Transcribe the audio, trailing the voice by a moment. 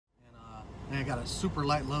And I got a super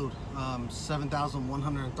light load,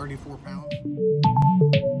 7,134 pounds.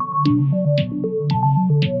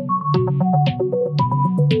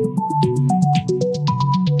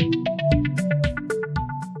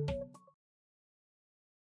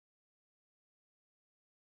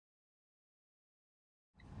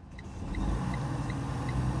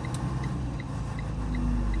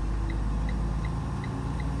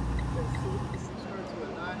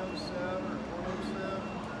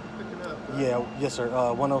 Yeah, yes sir,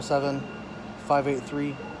 107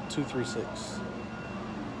 583 236.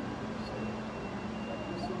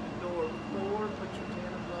 Door 4, put your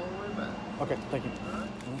tandems all the way back. Okay, thank you. All right.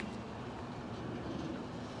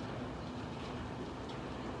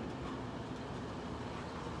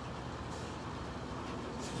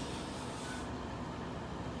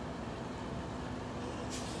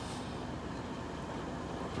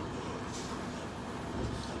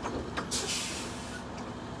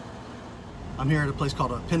 I'm here at a place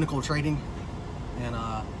called Pinnacle Trading, and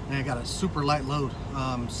I got a super light load,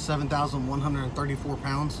 7,134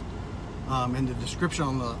 pounds. And the description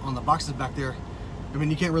on the boxes back there, I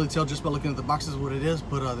mean, you can't really tell just by looking at the boxes what it is,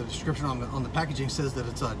 but the description on the packaging says that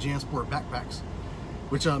it's JanSport backpacks,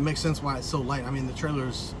 which makes sense why it's so light. I mean, the trailer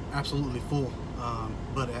is absolutely full,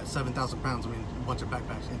 but at 7,000 pounds, I mean, a bunch of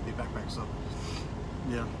backpacks, empty backpacks. So,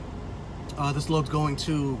 yeah. This load's going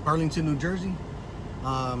to Burlington, New Jersey.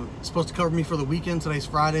 It's supposed to cover me for the weekend. Today's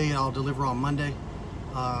Friday. I'll deliver on Monday.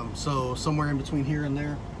 So somewhere in between here and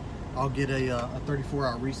there, I'll get a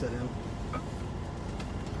 34-hour reset in.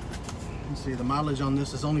 Let's see, the mileage on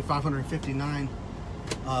this is only 559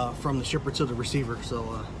 from the shipper to the receiver.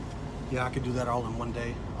 So yeah, I could do that all in one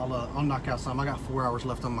day. I'll knock out some. I got 4 hours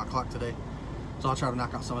left on my clock today, so I'll try to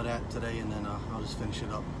knock out some of that today, and then I'll just finish it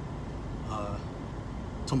up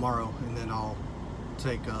tomorrow, and then I'll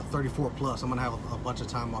take 34 plus. I'm gonna have a bunch of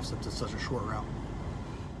time off since it's such a short route.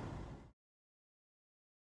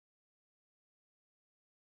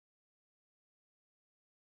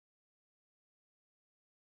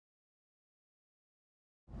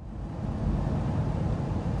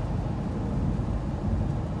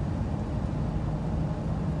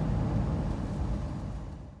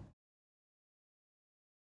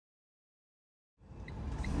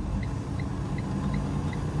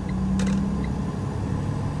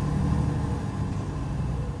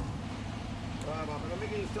 Let me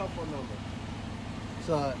get your cell phone number. It's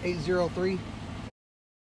 803.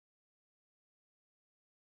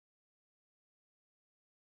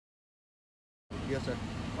 Yes, sir.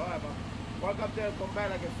 All right, Bob. Walk up there and come back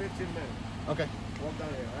like in 15 minutes. Okay. Walk down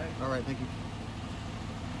here, all right? All right. Thank you.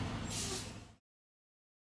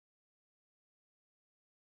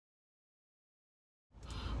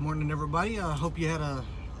 Morning, everybody. I hope you had a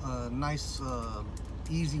nice,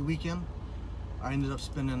 easy weekend. I ended up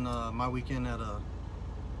spending my weekend at a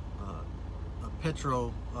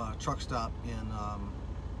Petro truck stop in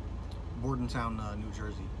Burlington, New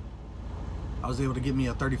Jersey. I was able to get me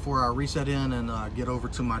a 34-hour reset in and get over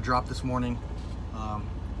to my drop this morning.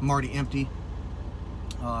 I'm already empty,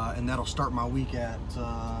 and that'll start my week at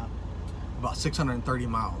about 630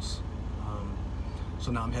 miles.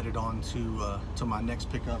 So now I'm headed on to my next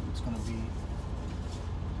pickup. It's going to be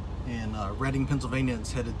in Reading, Pennsylvania.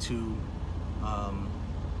 It's headed to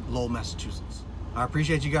Lowell, Massachusetts. I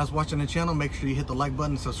appreciate you guys watching the channel. Make sure you hit the like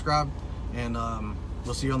button, subscribe, and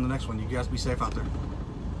we'll see you on the next one. You guys be safe out there.